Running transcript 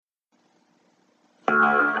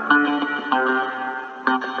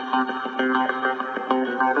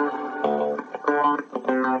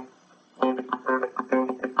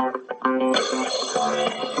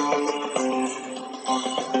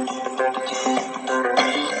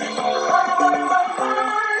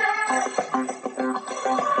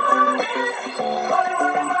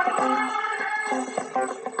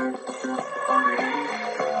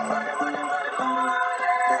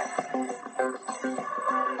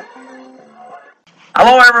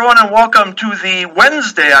Hello, everyone, and welcome to the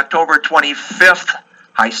Wednesday, October 25th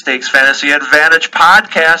High Stakes Fantasy Advantage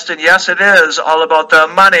podcast. And yes, it is all about the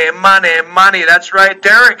money, money, money. That's right,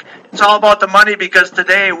 Darik. It's all about the money because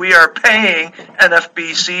today we are paying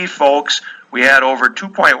NFBC, folks. We had over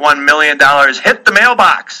 $2.1 million hit the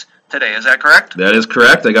mailbox today. Is that correct? That is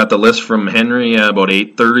correct. I got the list from Henry about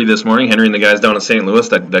 8:30 this morning. Henry and the guys down in St. Louis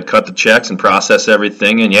that cut the checks and processed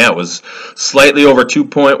everything. And yeah, it was slightly over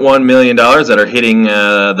 $2.1 million that are hitting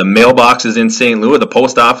the mailboxes in St. Louis, the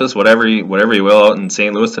post office, whatever you will out in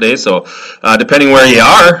St. Louis today. So depending where you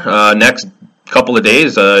are, next couple of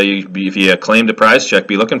days, if you claimed a prize check,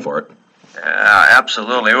 be looking for it.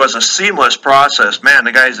 Absolutely. It was a seamless process. Man,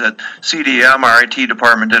 the guys at CDM, our IT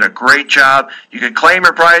department, did a great job. You could claim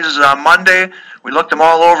your prizes on Monday. We looked them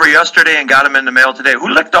all over yesterday and got them in the mail today. Who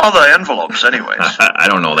licked all the envelopes anyways? I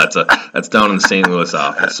don't know. That's down in the St. Louis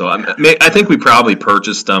office. So I think we probably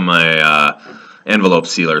purchased them a envelope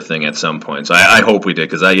sealer thing at some point. So I hope we did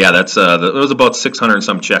because, it was about 600 and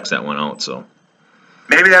some checks that went out. So.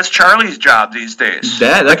 Maybe that's Charlie's job these days.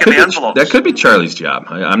 That could be Charlie's job.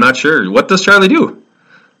 I'm not sure. What does Charlie do?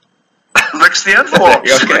 Licks the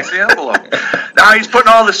envelopes. Okay. Licks the envelope. Now he's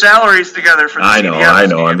putting all the salaries together for the CDM. I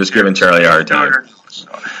know. I'm just giving Charlie a hard time. So,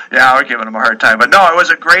 yeah, we're giving him a hard time. But no, it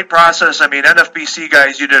was a great process. I mean, NFBC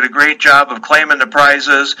guys, you did a great job of claiming the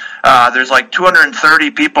prizes. There's like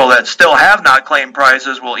 230 people that still have not claimed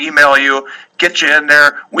prizes. We'll email you, get you in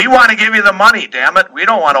there. We want to give you the money, damn it. We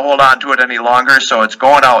don't want to hold on to it any longer, so it's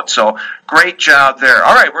going out. So great job there.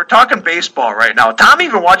 All right, we're talking baseball right now. Tom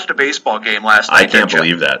even watched a baseball game last night. I can't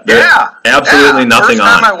believe that. Yeah. Absolutely nothing on.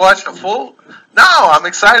 First time I watched a full... No, I'm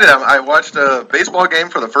excited. I watched a baseball game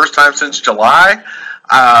for the first time since July.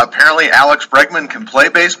 Apparently Alex Bregman can play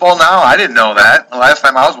baseball now. I didn't know that. The last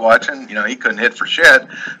time I was watching, he couldn't hit for shit.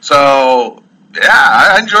 So, yeah,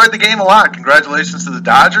 I enjoyed the game a lot. Congratulations to the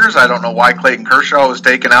Dodgers. I don't know why Clayton Kershaw was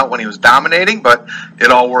taken out when he was dominating, but it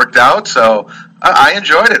all worked out. So, I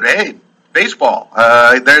enjoyed it. Hey, baseball.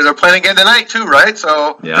 They're playing again tonight, too, right?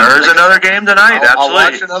 So there's another game tonight. Absolutely.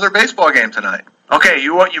 I'll watch another baseball game tonight. Okay,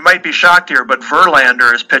 you might be shocked here, but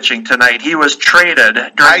Verlander is pitching tonight. He was traded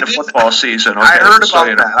during the football season. Okay, I heard about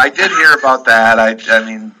that. I did hear about that. I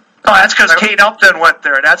mean... Oh, that's because Kate Upton went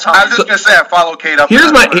there. That's how. I was just going to say I follow Kate Upton.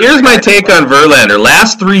 Here's my take on Verlander.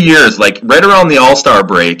 Last 3 years, like right around the All-Star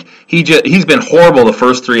break, he's been horrible the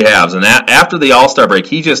first three halves, and after the All-Star break,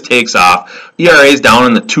 he just takes off. ERA's down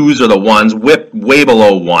in the 2s or the 1s, whip way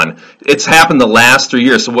below 1. It's happened the last 3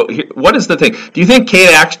 years. So what is the thing? Do you think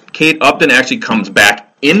Kate Upton actually comes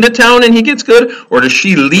back into town and he gets good, or does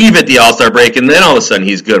she leave at the All-Star break and then all of a sudden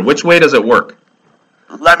he's good? Which way does it work?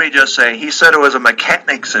 Let me just say, he said it was a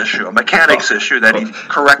mechanics issue that he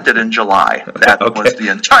corrected in July. That was the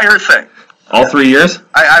entire thing. All 3 years?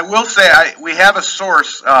 I will say, we have a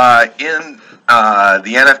source in the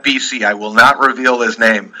NFBC, I will not reveal his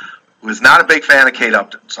name, who is not a big fan of Kate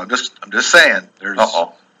Upton. So I'm just saying, there's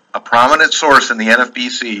a prominent source in the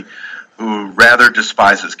NFBC who rather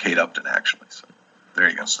despises Kate Upton, actually. So there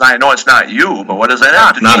you go. I know it's not you, but what does that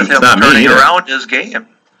have to do with him turning around his game?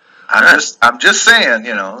 I'm just saying,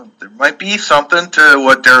 there might be something to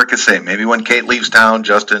what Darik is saying. Maybe when Kate leaves town,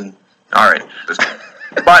 Justin. All right.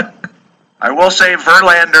 But I will say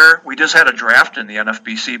Verlander, we just had a draft in the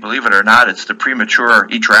NFBC, believe it or not. It's the Premature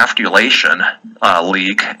Draftulation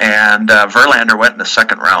League, and Verlander went in the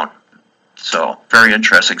second round. So, very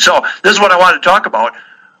interesting. So, this is what I wanted to talk about.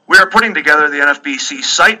 We are putting together the NFBC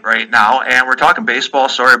site right now, and we're talking baseball.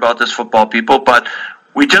 Sorry about this, football people, but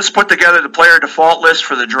we just put together the player default list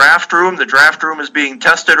for the draft room. The draft room is being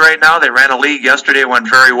tested right now. They ran a league yesterday. It went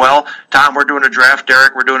very well. Tom, we're doing a draft.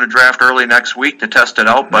 Darik, we're doing a draft early next week to test it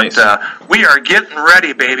out. Nice. But we are getting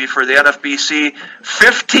ready, baby, for the NFBC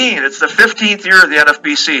 15. It's the 15th year of the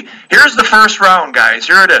NFBC. Here's the first round, guys.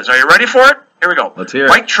 Here it is. Are you ready for it? Here we go. Let's hear it.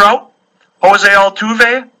 Mike Trout, Jose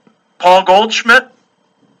Altuve, Paul Goldschmidt,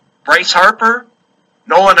 Bryce Harper,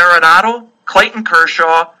 Nolan Arenado, Clayton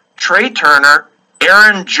Kershaw, Trey Turner,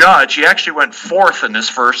 Aaron Judge. He actually went 4th in this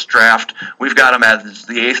first draft. We've got him as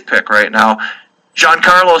the 8th pick right now.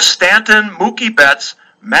 Giancarlo Stanton, Mookie Betts,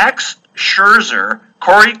 Max Scherzer,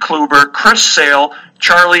 Corey Kluber, Chris Sale,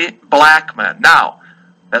 Charlie Blackmon. Now,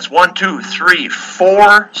 That's 1, 2, 3,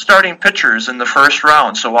 4 starting pitchers in the first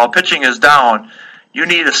round. So while pitching is down, you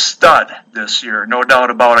need a stud this year, no doubt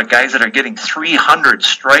about it. Guys that are getting 300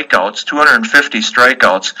 strikeouts, 250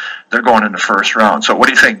 strikeouts, they're going in the first round. So what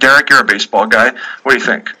do you think? Darik, you're a baseball guy. What do you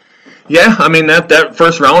think? Yeah, I mean, that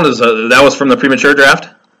first round is that was from the premature draft?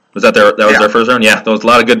 Was that their first round? Yeah, there was a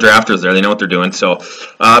lot of good drafters there. They know what they're doing. So,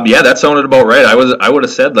 yeah, that sounded about right. I would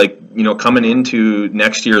have said, like, coming into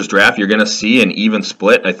next year's draft, you're going to see an even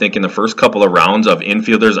split, I think, in the first couple of rounds of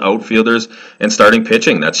infielders, outfielders, and starting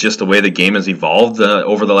pitching. That's just the way the game has evolved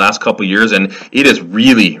over the last couple of years, and it is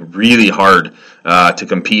really, really hard to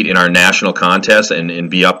compete in our national contest and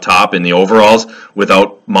be up top in the overalls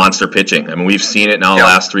without monster pitching. I mean, we've seen it now the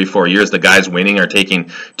last 3-4 years. The guys winning are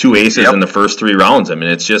taking 2 aces in the first 3 rounds. I mean,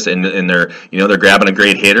 it's just, and they're, they're grabbing a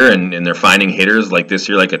great hitter and they're finding hitters like this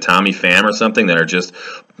year, like a Tommy Pham or something, that are just,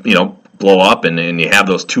 blow up, and you have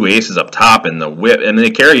those 2 aces up top and the whip, and they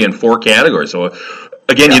carry you in 4 categories. So,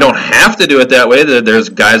 again, you don't have to do it that way. There's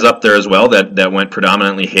guys up there as well that went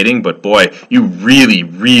predominantly hitting, but boy, you really,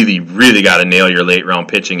 really, really got to nail your late round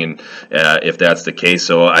pitching, and if that's the case.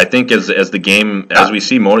 So I think as the game, as we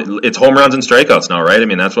see, it's home runs and strikeouts now, right? I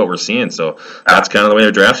mean, that's what we're seeing. So that's kind of the way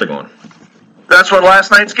the drafts are going. That's what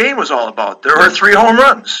last night's game was all about. There were 3 home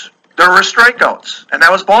runs. There were strikeouts, and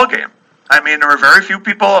that was ball game. I mean, there were very few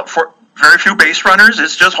base runners.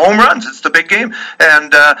 It's just home runs. It's the big game.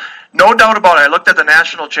 And no doubt about it, I looked at the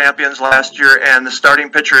national champions last year, and the starting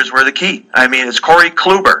pitchers were the key. I mean, it's Corey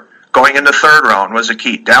Kluber going in the 3rd round was a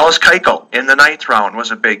key. Dallas Keuchel in the 9th round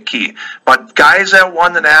was a big key. But guys that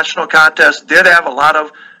won the national contest did have a lot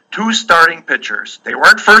of 2 starting pitchers. They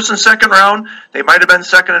weren't 1st and 2nd round. They might have been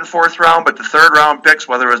 2nd and 4th round, but the 3rd round picks,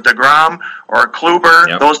 whether it was DeGrom or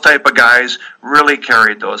Kluber, those type of guys really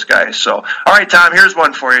carried those guys. So, all right, Tom, here's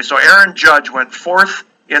one for you. So Aaron Judge went 4th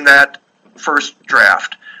in that first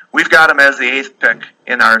draft. We've got him as the 8th pick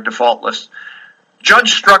in our default list.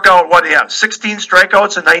 Judge struck out, 16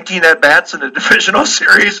 strikeouts and 19 at-bats in the divisional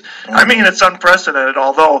series? I mean, it's unprecedented,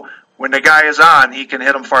 although when the guy is on, he can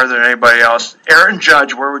hit him farther than anybody else. Aaron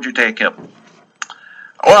Judge, where would you take him?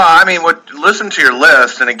 Well, I mean, listen to your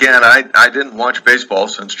list, and again, I didn't watch baseball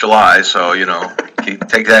since July, so,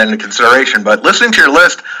 take that into consideration. But listening to your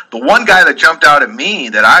list, the one guy that jumped out at me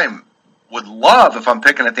that I would love if I'm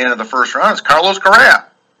picking at the end of the first round is Carlos Correa.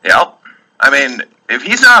 Yep. I mean, if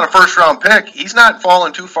he's not a first-round pick, he's not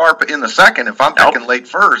falling too far in the second if I'm picking late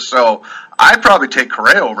first. So I'd probably take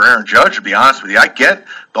Correa over Aaron Judge, to be honest with you. I get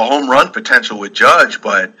the home run potential with Judge,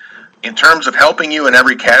 but in terms of helping you in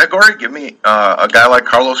every category, give me a guy like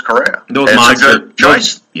Carlos Correa. Those monster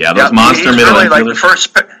choice. Those monster middle really infielders. Like the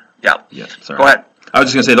first pick. Sorry. Go ahead. I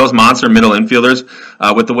was just going to say, those monster middle infielders,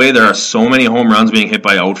 with the way there are so many home runs being hit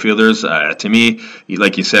by outfielders, to me,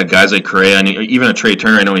 like you said, guys like Correa, and even a Trey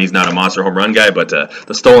Turner, I know he's not a monster home run guy, but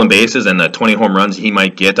the stolen bases and the 20 home runs he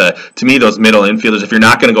might get, to me, those middle infielders, if you're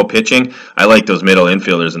not going to go pitching, I like those middle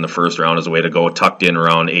infielders in the first round as a way to go tucked in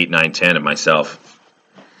around 8, 9, 10 at myself.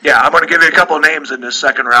 Yeah, I'm going to give you a couple of names in this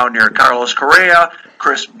second round here. Carlos Correa,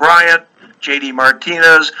 Chris Bryant, J.D.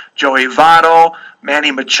 Martinez, Joey Votto,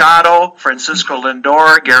 Manny Machado, Francisco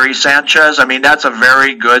Lindor, Gary Sanchez. I mean, that's a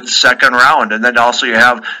very good second round. And then also you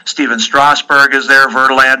have Steven Strasburg is there,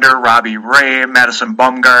 Verlander, Robbie Ray, Madison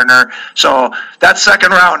Bumgarner. So that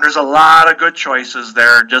second round, there's a lot of good choices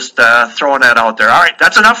there. Just throwing that out there. All right,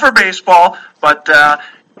 that's enough for baseball. But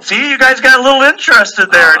see, you guys got a little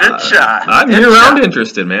interested there, didn't you? I'm year-round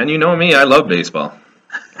interested, man. You know me. I love baseball.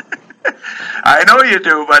 I know you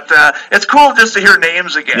do, but it's cool just to hear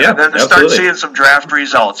names again and then to start seeing some draft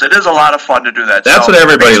results. It is a lot of fun to do that. That's what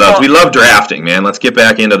everybody loves. We love drafting, man. Let's get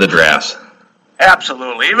back into the drafts.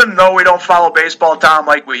 Absolutely. Even though we don't follow baseball, Tom,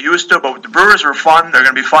 like we used to, but the Brewers were fun. They're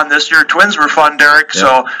going to be fun this year. Twins were fun, Darik.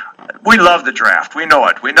 So we love the draft. We know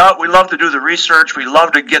it. We love to do the research. We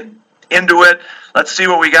love to get into it. Let's see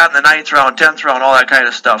what we got in the 9th round, 10th round, all that kind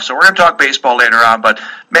of stuff. So we're going to talk baseball later on. But,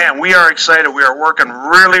 man, we are excited. We are working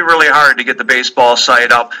really, really hard to get the baseball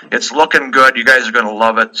site up. It's looking good. You guys are going to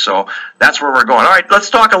love it. So that's where we're going. All right, let's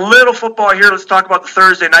talk a little football here. Let's talk about the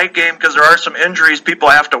Thursday night game because there are some injuries people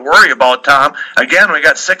have to worry about, Tom. Again, we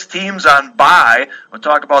got 6 teams on bye. We'll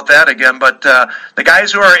talk about that again. But the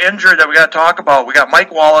guys who are injured that we got to talk about, we got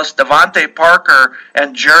Mike Wallace, Devontae Parker,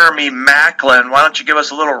 and Jeremy Maclin. Why don't you give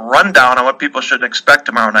us a little rundown on what people should expect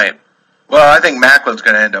tomorrow night? Well, I think Macklin's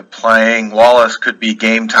going to end up playing. Wallace could be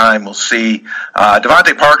game time. We'll see.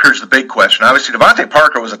 Devontae Parker's the big question. Obviously, Devontae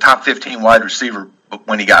Parker was a top 15 wide receiver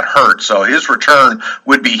when he got hurt, so his return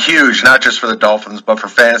would be huge, not just for the Dolphins, but for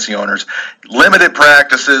fantasy owners. Limited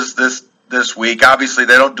practices this week. Obviously,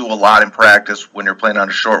 they don't do a lot in practice when you're playing on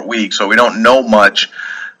a short week, so we don't know much.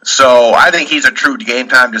 So I think he's a true game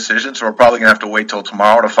time decision, so we're probably going to have to wait till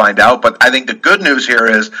tomorrow to find out. But I think the good news here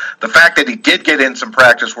is the fact that he did get in some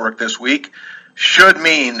practice work this week should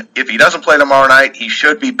mean if he doesn't play tomorrow night, he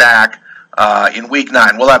should be back in Week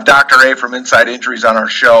 9. We'll have Dr. A from Inside Injuries on our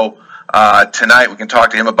show tonight. We can talk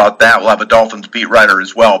to him about that. We'll have a Dolphins beat writer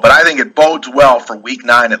as well. But I think it bodes well for Week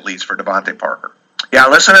 9 at least for Devontae Parker. Yeah,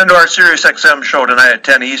 listen into our SiriusXM show tonight at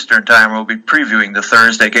 10 Eastern Time. We'll be previewing the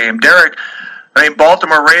Thursday game. Darik, I mean,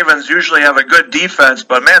 Baltimore Ravens usually have a good defense,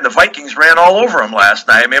 but, man, the Vikings ran all over them last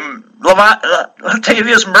night. I mean,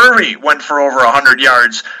 Latavius Murray went for over 100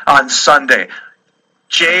 yards on Sunday.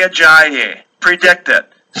 Jay Ajayi, predict it.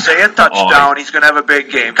 Say a touchdown. He's going to have a big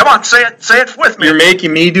game. Come on, say it with me. You're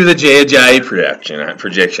making me do the Jay Ajayi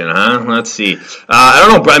prediction, huh? Let's see. I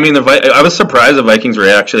don't know. I mean, I was surprised the Vikings were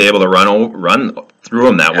actually able to run through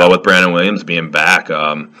them that well with Brandon Williams being back.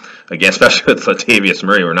 Again, especially with Latavius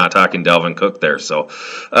Murray, we're not talking Dalvin Cook there. So,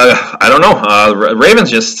 I don't know. Ravens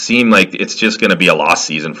just seem like it's just going to be a lost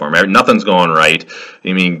season for them. Nothing's going right.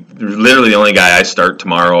 I mean, literally the only guy I start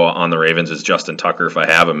tomorrow on the Ravens is Justin Tucker if I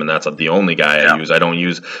have him, and that's the only guy I use. I don't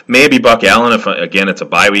use maybe Buck Allen if, again, it's a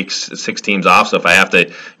bye week, 6 teams off, so if I have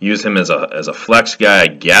to use him as a flex guy, I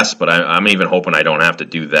guess, but I'm even hoping I don't have to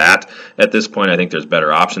do that at this point. I think there's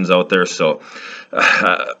better options out there. So,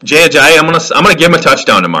 Jay Ajayi, I'm gonna give him a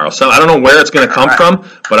touchdown tomorrow. So I don't know where it's gonna come from,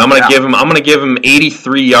 but I'm gonna give him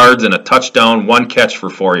 83 yards and a touchdown, 1 catch for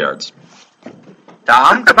 4 yards.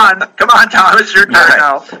 Tom, come on, Tom, it's your turn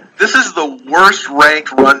now. This is the worst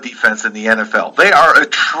ranked run defense in the NFL. They are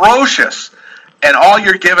atrocious. And all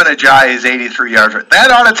you're giving Ajayi is 83 yards. That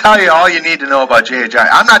ought to tell you all you need to know about Jay Ajayi.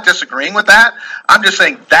 I'm not disagreeing with that. I'm just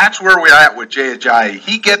saying that's where we're at with Jay Ajayi.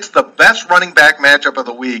 He gets the best running back matchup of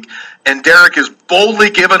the week, and Darik is boldly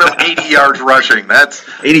giving him 80 yards rushing. That's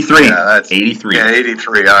 83. Yeah, that's 83. Yeah,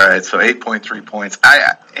 83. All right, so 8.3 points.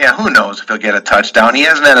 Who knows if he'll get a touchdown. He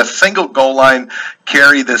hasn't had a single goal line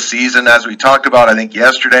carry this season, as we talked about, I think,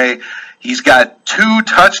 yesterday. He's got 2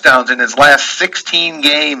 touchdowns in his last 16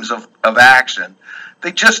 games of action.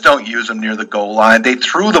 They just don't use him near the goal line. They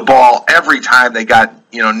threw the ball every time they got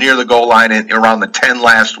near the goal line around the 10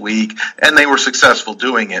 last week, and they were successful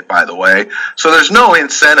doing it, by the way. So there's no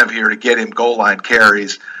incentive here to get him goal line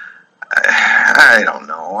carries. I don't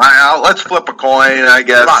know. Let's flip a coin, I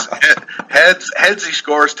guess. Heads he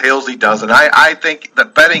scores, tails he doesn't. I think the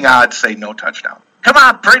betting odds say no touchdown. Come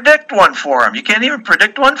on, predict one for him. You can't even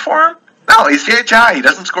predict one for him? No, he's Jay Ajayi. He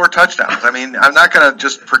doesn't score touchdowns. I mean, I'm not going to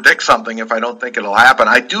just predict something if I don't think it'll happen.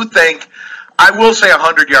 I will say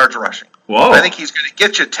 100 yards rushing. Whoa. I think he's going to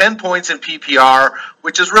get you 10 points in PPR,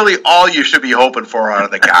 which is really all you should be hoping for out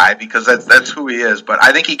of the guy because that's who he is. But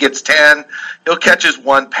I think he gets 10. He'll catch his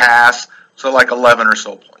 1 pass, so like 11 or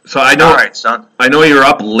so points. So I know, all right, son. I know you were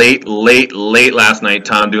up late last night,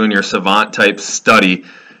 Tom, doing your savant-type study.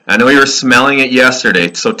 I know you were smelling it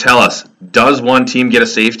yesterday, so tell us, does one team get a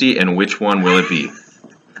safety, and which one will it be?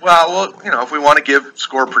 Well, if we want to give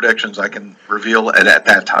score predictions, I can reveal it at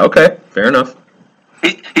that time. Okay, fair enough.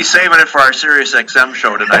 He's saving it for our SiriusXM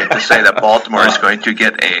show tonight to say that Baltimore is going to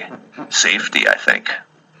get a safety, I think.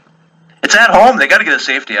 It's at home. They got to get a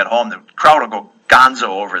safety at home. The crowd will go gonzo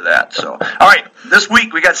over that. So, all right, this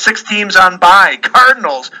week we got 6 teams on bye.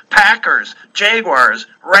 Cardinals, Packers, Jaguars,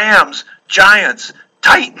 Rams, Giants,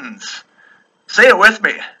 Titans. Say it with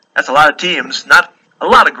me. That's a lot of teams. Not a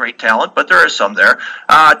lot of great talent, but there is some there.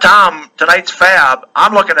 Tom, tonight's fab,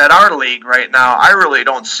 I'm looking at our league right now. I really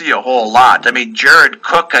don't see a whole lot. I mean, Jared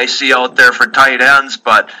Cook I see out there for tight ends,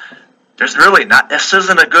 but there's really not. This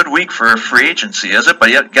isn't a good week for free agency, is it? But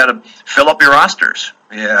you got to fill up your rosters.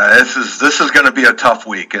 Yeah, this is going to be a tough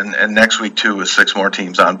week, and next week, too, with 6 more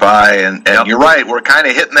teams on bye. And You're right, we're kind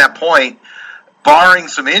of hitting that point, barring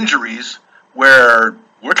some injuries, where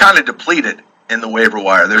we're kind of depleted in the waiver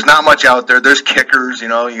wire. There's not much out there. There's kickers, you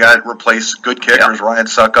got to replace good kickers. Yep. Ryan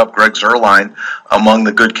Suckup, Greg Zuerlein, among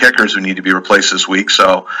the good kickers who need to be replaced this week.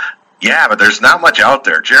 So, yeah, but there's not much out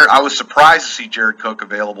there. I was surprised to see Jared Cook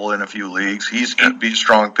available in a few leagues. He'd be a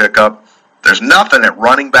strong pickup. There's nothing at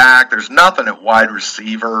running back. There's nothing at wide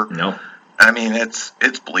receiver. No. I mean, it's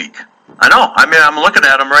bleak. I know. I mean, I'm looking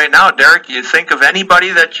at them right now. Darik, you think of anybody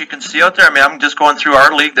that you can see out there? I mean, I'm just going through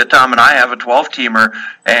our league that Tom and I have, a 12-teamer,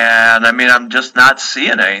 and, I mean, I'm just not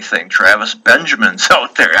seeing anything. Travis Benjamin's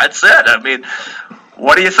out there. That's it. I mean,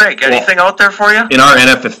 What do you think? Anything out there for you? In our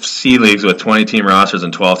NFBC leagues with 20-team rosters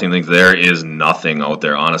and 12-team leagues, there is nothing out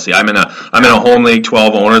there, honestly. I'm in a home league,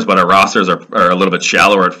 12 owners, but our rosters are a little bit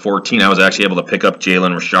shallower at 14. I was actually able to pick up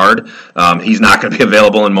Jalen Richard. He's not going to be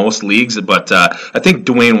available in most leagues, but I think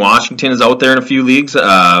Dwayne Washington is out there in a few leagues.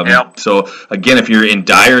 So, again, if you're in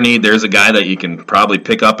dire need, there's a guy that you can probably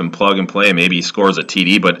pick up and plug and play. Maybe he scores a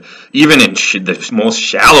TD, but even in the most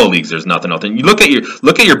shallow leagues, there's nothing out there. You look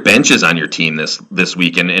at your benches on your team this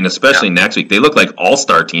week, and especially next week. They look like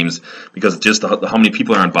all-star teams because just how many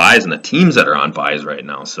people are on buys and the teams that are on buys right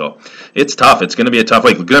now. So it's tough. It's going to be a tough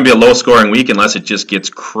week. It's going to be a low-scoring week unless it just gets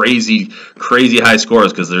crazy high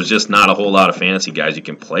scores because there's just not a whole lot of fantasy guys you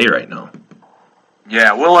can play right now.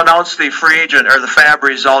 Yeah, we'll announce the free agent or the FAB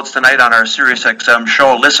results tonight on our SiriusXM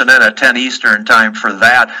show. Listen in at 10 Eastern time for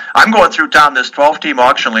that. I'm going through, Tom, this 12-team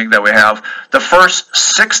auction league that we have. The first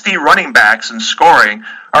 60 running backs in scoring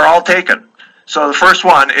are all taken. So the first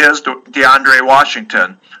one is DeAndre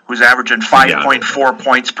Washington, who's averaging 5.4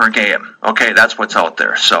 points per game. Okay, that's what's out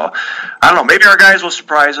there. So, I don't know. Maybe our guys will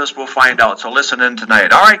surprise us. We'll find out. So listen in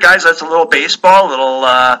tonight. All right, guys, that's a little baseball, a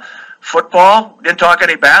little football. We didn't talk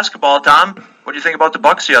any basketball, Tom. What do you think about the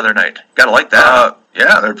Bucks the other night? Got to like that.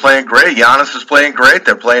 Yeah, they're playing great. Giannis is playing great.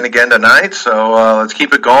 They're playing again tonight, so let's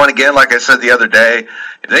keep it going again. Like I said the other day,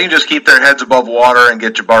 if they can just keep their heads above water and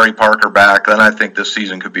get Jabari Parker back, then I think this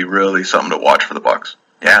season could be really something to watch for the Bucks.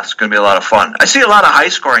 Yeah, it's going to be a lot of fun. I see a lot of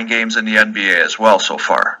high-scoring games in the NBA as well so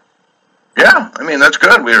far. Yeah, I mean, that's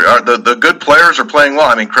good. The good players are playing well.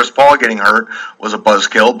 I mean, Chris Paul getting hurt was a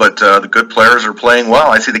buzzkill, but the good players are playing well.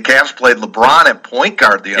 I see the Cavs played LeBron at point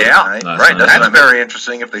guard the other night. Right, that's very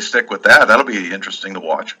interesting if they stick with that. That'll be interesting to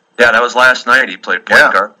watch. Yeah, that was last night. He played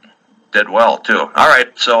point guard. Did well, too. All right,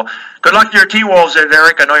 so good luck to your T-Wolves there,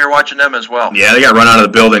 Darik. I know you're watching them as well. Yeah, they got run out of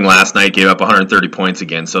the building last night, gave up 130 points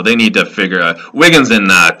again, so they need to figure out. Wiggins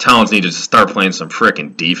and Towns need to start playing some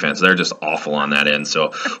frickin' defense. They're just awful on that end,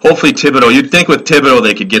 so hopefully Thibodeau, you'd think with Thibodeau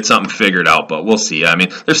they could get something figured out, but we'll see. I mean,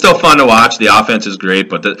 they're still fun to watch. The offense is great,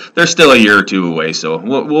 but they're still a year or two away, so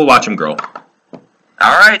we'll watch them grow.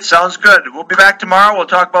 All right, sounds good. We'll be back tomorrow. We'll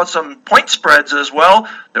talk about some point spreads as well,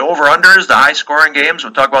 the over-unders, the high-scoring games.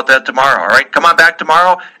 We'll talk about that tomorrow, all right? Come on back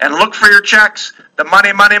tomorrow and look for your checks. The money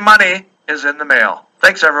is in the mail.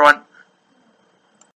 Thanks, everyone.